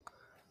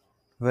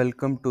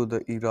Welcome to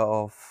the era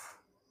of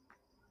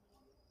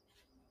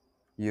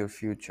your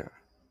future.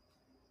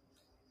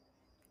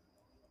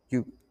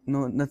 You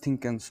no nothing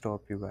can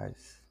stop you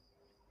guys.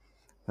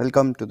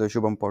 Welcome to the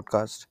Shubham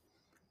podcast.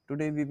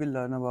 Today we will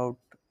learn about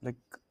like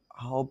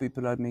how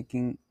people are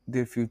making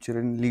their future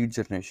in lead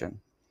generation.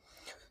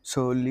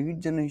 So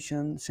lead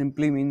generation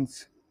simply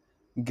means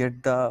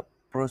get the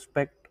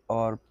prospect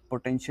or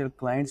potential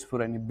clients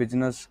for any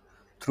business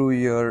through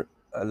your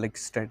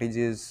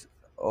strategies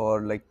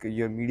or like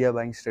your media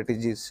buying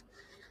strategies.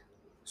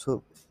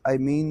 So I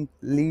mean,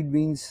 lead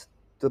means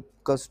the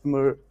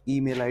customer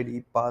email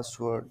ID,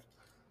 password,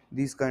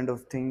 these kind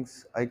of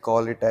things. I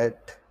call it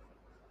at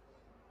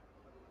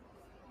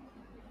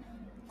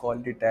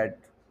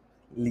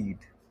lead.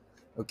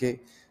 Okay,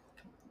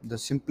 the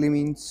simply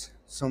means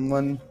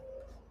someone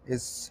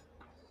is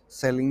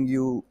selling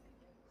you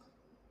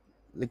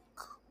like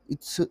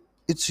it's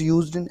it's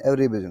used in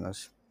every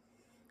business.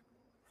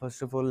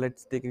 First of all,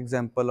 let's take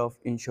example of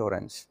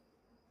insurance.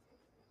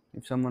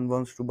 If someone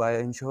wants to buy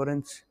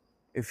insurance,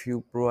 if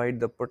you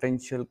provide the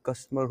potential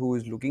customer who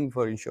is looking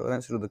for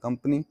insurance to the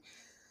company,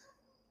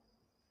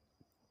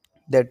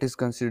 that is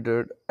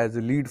considered as a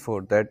lead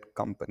for that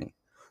company.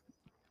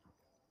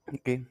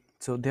 Okay,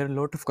 so there are a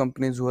lot of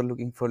companies who are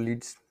looking for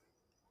leads.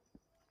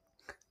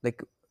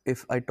 Like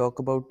if I talk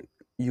about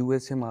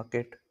USA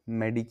market,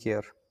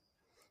 Medicare,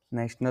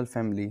 National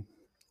Family,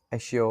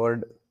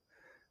 Assured.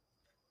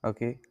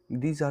 Okay,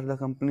 these are the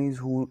companies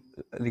who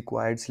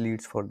requires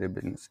leads for their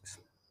businesses.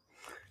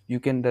 You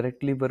can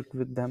directly work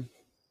with them,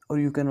 or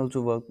you can also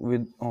work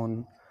with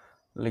on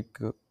like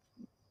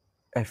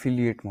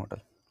affiliate model.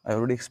 I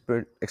already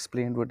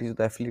explained what is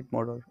the affiliate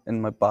model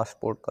in my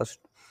past podcast.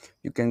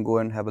 You can go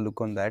and have a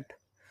look on that.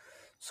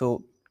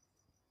 So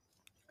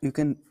you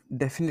can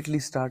definitely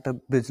start a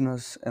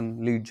business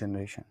and lead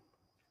generation.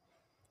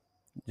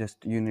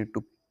 Just you need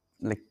to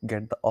like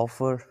get the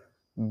offer,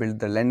 build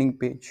the landing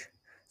page,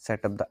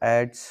 set up the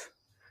ads,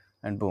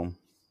 and boom,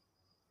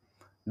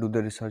 do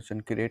the research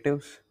and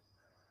creatives,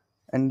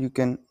 and you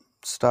can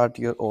start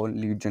your own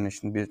lead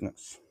generation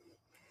business.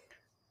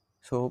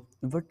 So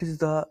what is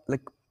the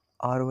like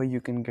ROI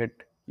you can get?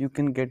 You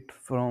can get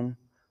from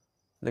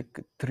like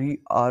 3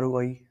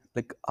 ROI,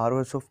 like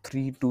ROS of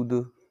 3 to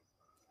the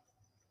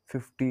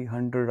 50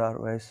 100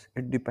 ROS.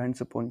 It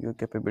depends upon your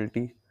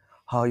capability,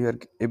 how you are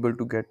able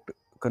to get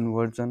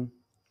conversion.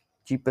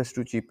 Cheapest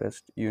to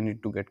cheapest, you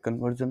need to get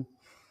conversion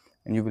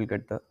and you will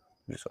get the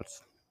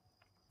results.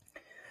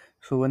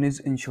 So one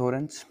is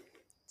insurance,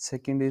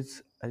 second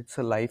is it's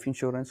a life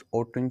insurance,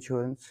 auto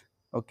insurance.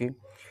 Okay,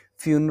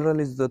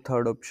 funeral is the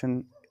third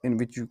option in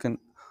which you can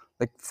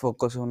like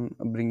focus on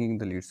bringing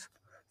the leads.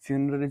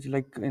 Funeral is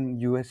like in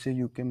USA,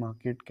 UK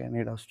market,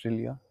 Canada,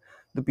 Australia.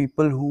 The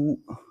people who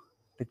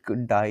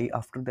like die,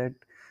 after that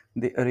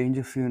they arrange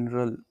a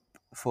funeral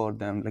for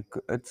them. Like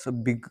it's a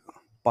big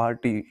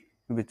party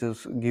which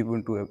is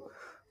given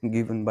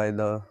by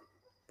the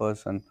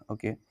person.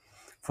 Okay,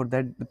 for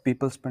that the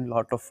people spend a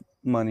lot of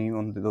money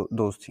on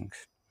those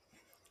things.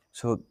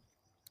 So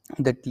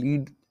that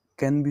lead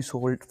can be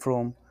sold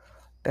from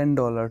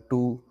 $10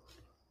 to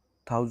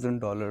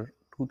 $1,000,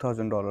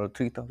 $2,000,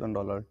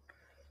 $3,000.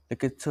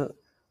 Like it's a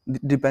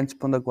depends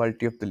upon the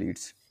quality of the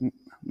leads.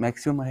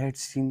 Maximum I had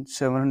seen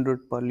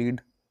 700 per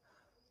lead.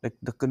 Like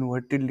the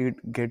converted lead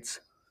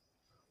gets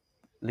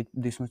like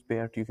this much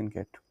payout you can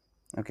get.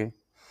 Okay,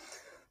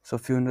 so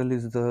funeral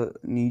is the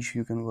niche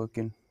you can work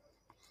in.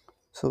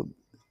 So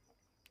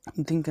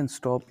nothing can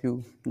stop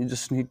you. You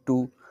just need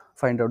to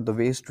find out the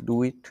ways to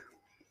do it.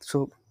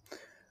 So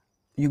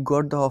you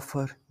got the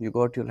offer, you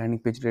got your landing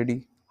page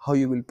ready. How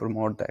you will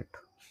promote that?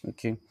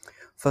 Okay,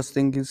 first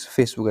thing is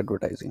Facebook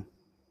advertising.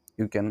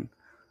 You can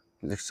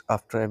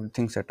after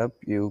everything set up,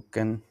 you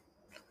can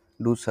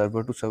do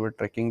server to server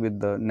tracking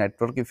with the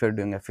network. If you're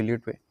doing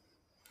affiliate way,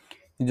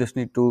 you just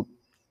need to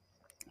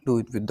do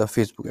it with the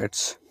Facebook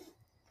ads.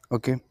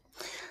 Okay,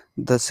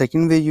 the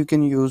second way you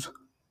can use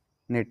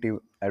native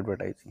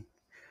advertising.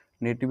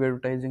 Native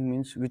advertising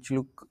means which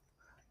look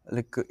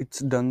like it's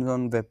done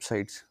on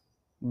websites,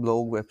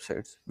 blog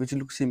websites, which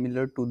look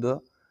similar to the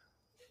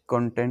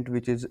content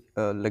which is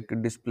like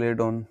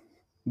displayed on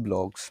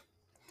blogs.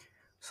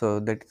 So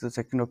that is the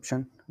second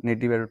option,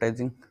 native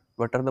advertising.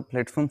 What are the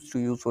platforms to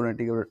use for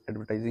native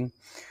advertising?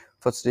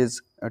 First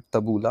is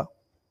Taboola,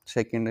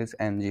 second is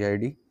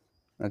NGID.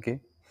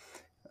 Okay,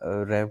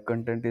 Rev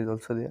content is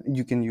also there.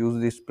 You can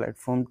use this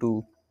platform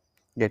to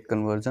get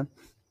conversion.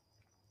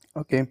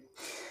 Okay,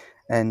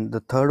 and the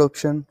third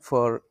option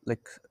for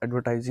like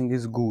advertising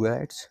is Google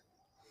Ads.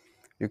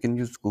 You can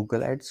use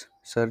Google Ads.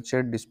 Search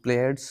ad, display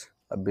ads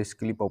are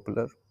basically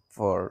popular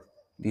for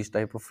these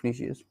type of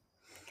niches.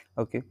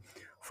 Okay,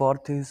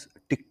 fourth is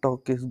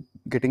TikTok is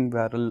getting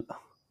viral,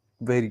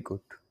 very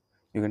good.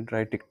 You can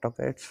try TikTok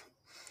ads.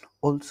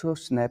 Also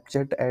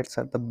Snapchat ads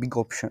are the big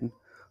option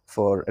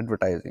for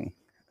advertising.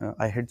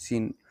 I had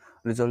seen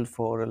result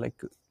for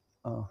like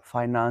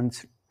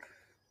finance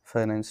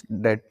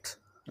debt,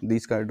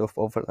 these kind of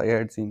offers I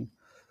had seen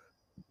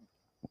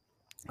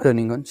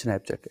running on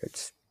Snapchat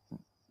ads.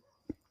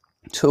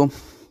 So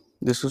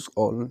this is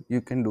all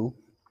you can do.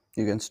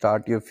 You can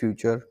start your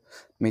future,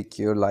 make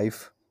your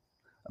life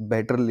a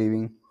better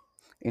living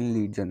in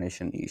lead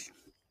generation niche.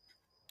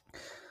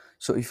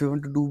 So if you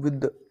want to do with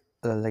the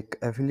like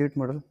affiliate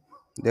model,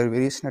 there are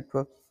various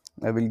network.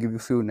 I will give you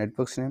few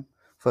networks name.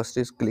 First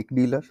is Click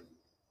Dealer.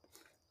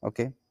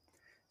 Okay.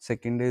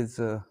 Second is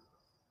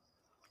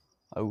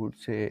I would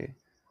say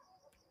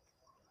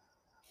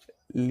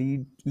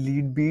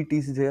lead beat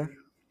is there.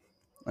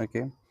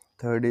 Okay.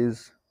 Third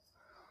is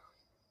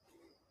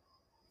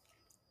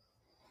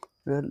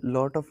there are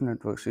lot of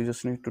networks. You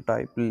just need to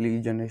type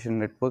lead generation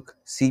network.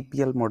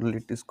 CPL model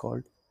it is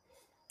called.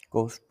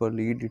 Cost per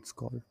lead it's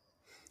called.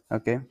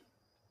 Okay.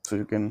 So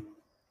you can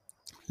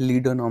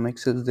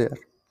leadonomics is there.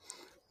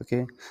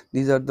 Okay.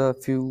 These are the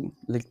few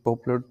like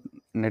popular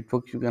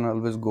networks you can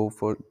always go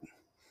for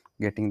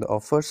getting the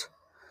offers,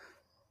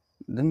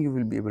 then you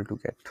will be able to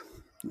get.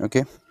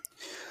 Okay,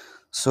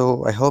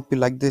 so I hope you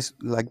like this,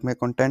 like my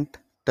content.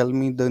 Tell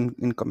me then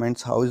in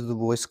comments how is the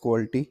voice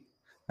quality.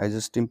 I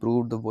just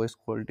improved the voice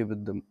quality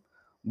with the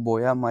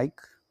Boya mic.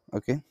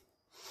 Okay,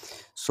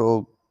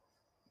 so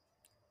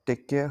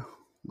take care,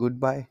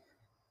 goodbye,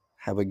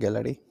 have a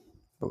gallery,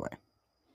 bye bye.